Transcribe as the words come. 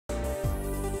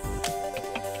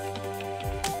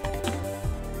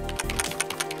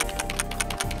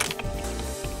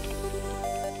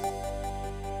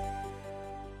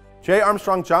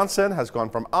Armstrong Johnson has gone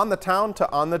from on the town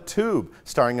to on the tube,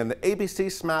 starring in the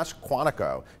ABC smash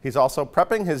Quantico. He's also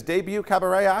prepping his debut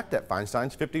cabaret act at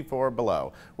Feinstein's 54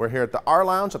 Below. We're here at the R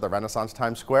Lounge at the Renaissance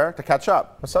Times Square to catch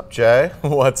up. What's up, Jay?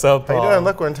 What's up, Paul? How you doing?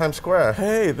 Look, we're in Times Square.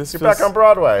 Hey, You're back on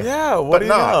Broadway. Yeah, what do you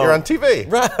know? You're on TV.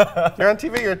 You're on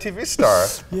TV, you're a TV star.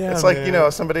 Yeah, it's like, man. you know,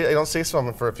 somebody, you don't see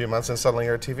someone for a few months and suddenly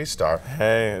you're a TV star.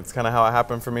 Hey, it's kind of how it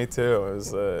happened for me too.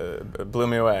 It blew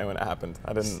me away when it happened.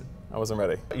 I wasn't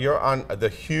ready. You're on the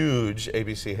huge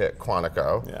ABC hit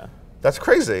Quantico. Yeah. That's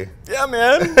crazy. Yeah,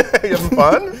 man. You having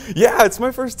fun? Yeah, it's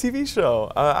my first TV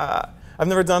show. I've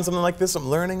never done something like this. I'm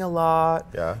learning a lot.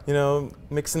 Yeah. You know,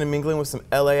 mixing and mingling with some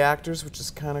LA actors, which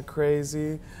is kind of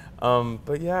crazy.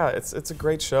 But yeah, it's a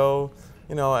great show.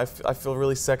 You know, I feel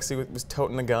really sexy with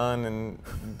toting a gun and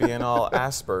being all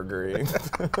Aspergery.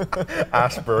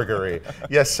 Aspergery.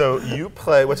 Yes, so you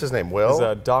play, what's his name, Will?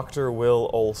 He's Dr. Will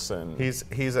Olson. He's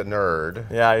a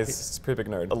nerd. Yeah, he's a pretty big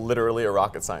nerd. Literally a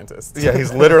rocket scientist. Yeah,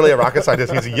 he's literally a rocket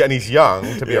scientist. And he's young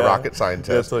to be a rocket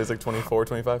scientist. Yeah, so he's like 24,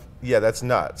 25. Yeah, that's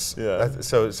nuts. Yeah.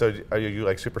 So are you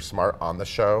like super smart on the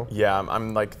show? Yeah,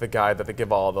 I'm like the guy that they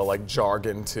give all the like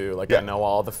jargon to. Like I know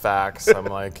all the facts. I'm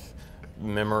like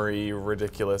memory,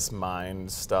 ridiculous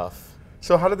mind stuff.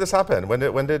 So how did this happen? When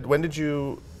did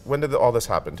all this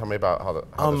happen? Tell me about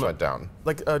how this went down.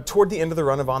 Like toward the end of the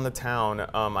run of On the Town,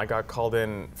 I got called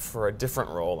in for a different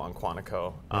role on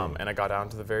Quantico, and I got down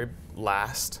to the very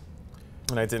last,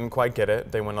 and I didn't quite get it.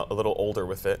 They went a little older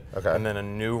with it, and then a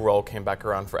new role came back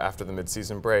around for after the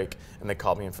mid-season break, and they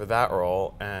called me in for that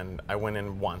role, and I went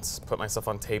in once, put myself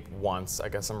on tape once. I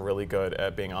guess I'm really good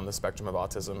at being on the spectrum of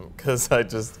autism because I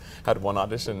just had one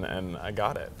audition and I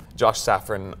got it. Josh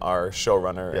Safran, our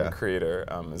showrunner and creator,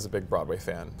 is a big Broadway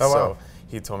fan. Oh, so wow.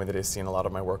 he told me that he's seen a lot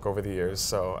of my work over the years.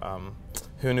 So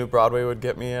who knew Broadway would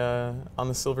get me on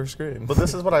the silver screen? Well,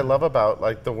 this is what I love about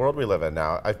like the world we live in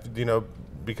now.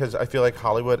 Because I feel like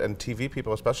Hollywood and TV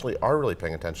people especially are really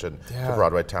paying attention to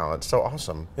Broadway talent. It's so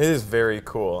awesome. It is very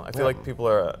cool. I feel like people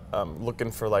are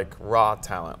looking for like raw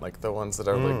talent, like the ones that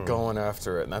are like going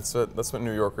after it, and that's what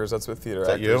New Yorkers, that's what theater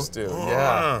actors do.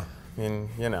 Yeah, I mean,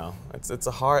 you know, it's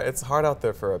hard out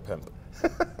there for a pimp.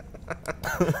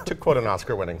 To quote an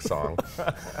Oscar-winning song.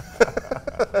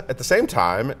 At the same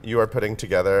time, you are putting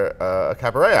together a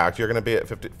cabaret act. You're going to be at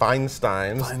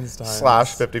Feinstein's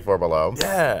 / 54 Below.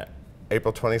 Yeah.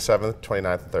 April 27th,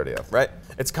 29th, and 30th. Right.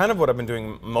 It's kind of what I've been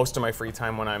doing most of my free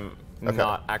time when I'm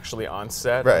not actually on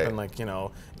set. Right. I've been like, you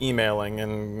know, emailing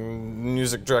and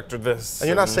music director this. And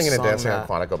you're not singing and dancing on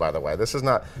Quantico, by the way. This is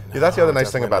not. That's the other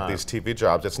nice thing about these TV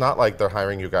jobs. It's not like they're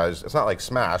hiring you guys. It's not like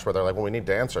Smash where they're like, well, we need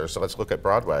dancers, so let's look at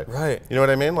Broadway. Right. You know what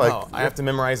I mean? Like, no, I have to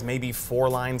memorize maybe 4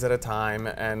 lines at a time,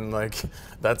 and like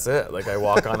that's it. Like I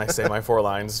walk on, I say my 4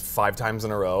 lines 5 times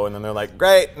in a row, and then they're like,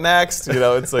 great, next. You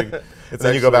know, it's like.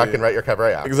 Then you go back and write your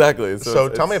cabaret act. Exactly. So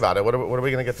tell me about it. What are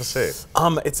we going to get to see?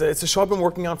 It's a show I've been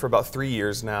working on for about 3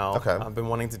 years now. Okay. I've been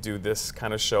wanting to do this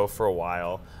kind of show for a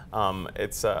while.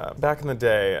 It's back in the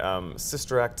day,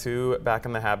 Sister Act 2, Back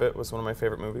in the Habit was one of my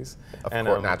favorite movies. Of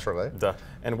course, naturally.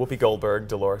 And Whoopi Goldberg,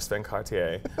 Dolores Van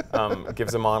Cartier,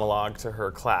 gives a monologue to her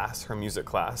class, her music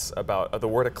class, about the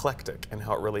word eclectic and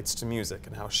how it relates to music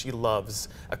and how she loves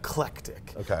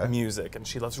eclectic music and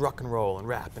she loves rock and roll and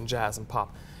rap and jazz and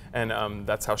pop. And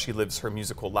that's how she lives her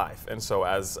musical life. And so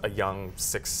as a young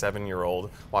 6, 7-year-old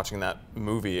watching that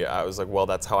movie, I was like, well,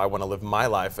 that's how I want to live my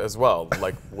life as well,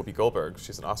 like Whoopi Goldberg.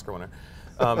 She's an Oscar winner.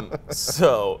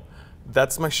 So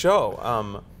that's my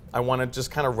show. I want to just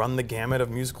kind of run the gamut of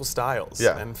musical styles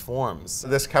and forms.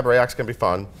 This cabaret act's going to be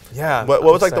fun. Yeah. What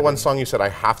was like the one song you said, I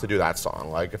have to do that song?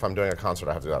 Like if I'm doing a concert,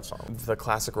 I have to do that song. The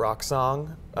classic rock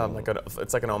song.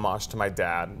 It's like an homage to my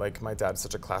dad. Like my dad's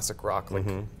such a classic rock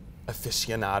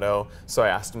aficionado, so I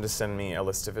asked him to send me a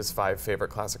list of his 5 favorite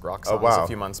classic rock songs a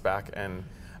few months back, and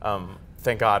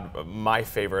thank God my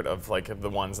favorite of like the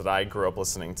ones that I grew up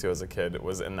listening to as a kid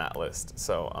was in that list.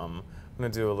 So I'm gonna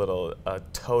do a little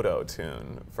Toto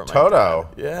tune for my Toto?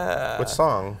 dad. Yeah. Which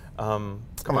song? Come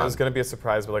on. It was gonna be a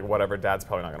surprise, but like whatever, Dad's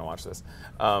probably not gonna watch this.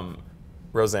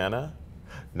 Rosanna.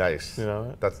 Nice. You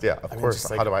know? That's of course. Just,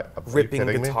 like, how do I? ripping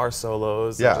guitar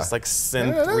solos, and just like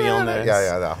synth realness.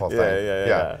 Yeah, that whole thing.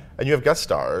 Yeah. And you have guest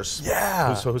stars.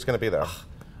 Yeah. Who's going to be there?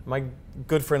 My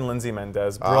good friend Lindsay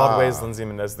Mendez, Broadway's Lindsay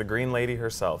Mendez, the Green Lady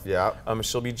herself. Yeah.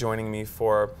 She'll be joining me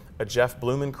for a Jeff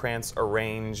Blumenkrantz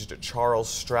arranged Charles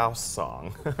Strauss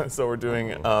song. So we're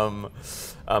doing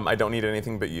I Don't Need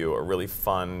Anything But You, a really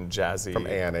fun, jazzy. From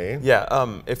Annie.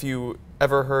 Yeah. If you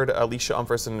ever heard Alicia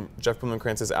Umfris and Jeff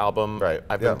Blumenkrantz's album,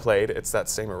 I've Been Played, it's that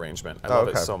same arrangement. I love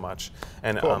it so much.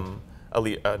 And cool.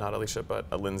 not Alicia,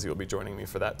 but Lindsay will be joining me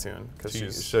for that tune because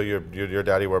she's. So you're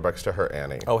Daddy Warbucks to her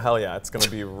Annie. Oh hell yeah! It's gonna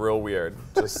be real weird.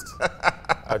 Just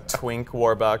a twink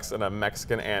Warbucks and a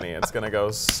Mexican Annie. It's gonna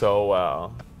go so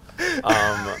well.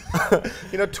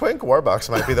 You know, twink Warbucks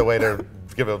might be the way to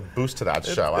give a boost to that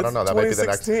show. I don't know. That might be the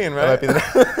next. Right? That might be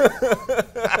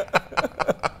the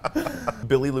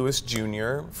Billy Lewis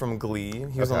Jr. from Glee.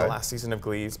 He was on the last season of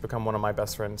Glee. He's become one of my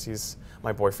best friends. He's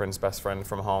my boyfriend's best friend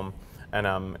from home.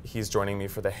 And he's joining me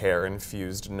for the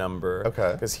hair-infused number.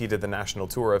 Because he did the national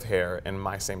tour of Hair in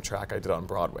my same track I did on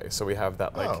Broadway. So we have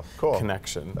that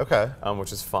connection,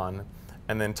 which is fun.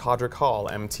 And then Todrick Hall,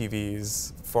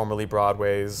 MTV's, formerly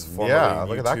Broadway's, formerly look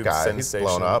YouTube at that guy. sensation.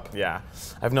 He's blown up. Yeah,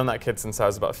 I've known that kid since I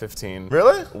was about 15.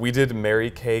 Really? We did Mary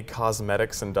Kay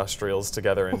Cosmetics Industrials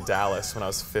together in Dallas when I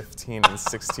was 15 and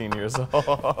 16 years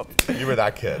old. You were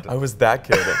that kid. I was that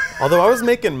kid. Although I was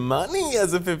making money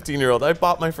as a 15-year-old. I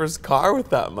bought my first car with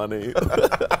that money.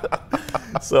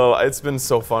 So it's been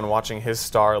so fun watching his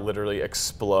star literally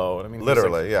explode. I mean,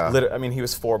 literally, I mean, he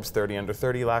was Forbes 30 Under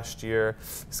 30 last year.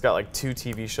 He's got like 2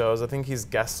 TV shows. I think he's a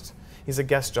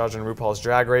guest judge on RuPaul's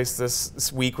Drag Race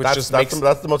this week, which that's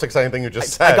the most exciting thing you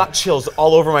just said. I got chills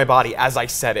all over my body as I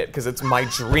said it because it's my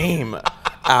dream.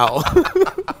 Ow.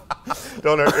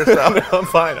 Don't hurt yourself. No, I'm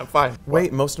fine. I'm fine.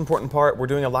 Wait, most important part, we're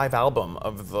doing a live album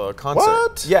of the concert.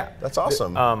 What? Yeah. That's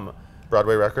awesome.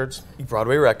 Broadway Records?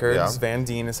 Broadway Records. Van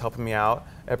Dean is helping me out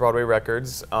at Broadway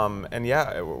Records. And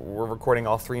yeah, we're recording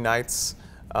all 3 nights.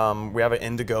 We have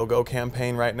an Indiegogo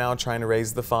campaign right now trying to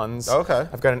raise the funds.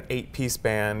 I've got an 8-piece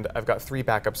band. I've got 3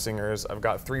 backup singers. I've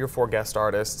got 3 or 4 guest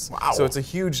artists. Wow. So it's a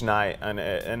huge night, and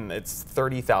it's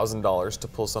 $30,000 to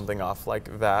pull something off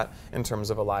like that in terms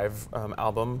of a live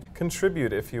album.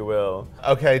 Contribute, if you will.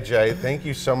 Okay, Jay, thank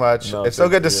you so much. No, it's so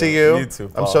good to see you. You too,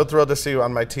 Paul. I'm so thrilled to see you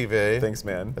on my TV. Thanks,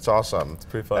 man. It's awesome. It's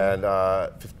pretty fun.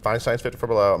 And Feinstein's 54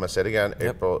 Below. I'm going to say it again,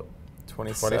 April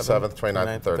 27th, 29th,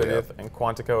 and 30th. And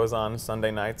Quantico is on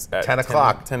Sunday nights at 10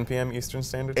 o'clock. 10 p.m. Eastern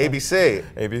Standard Time. ABC.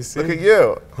 ABC. Look at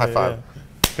you. High five.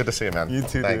 Good to see you, man. You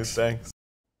too, dude. Thanks.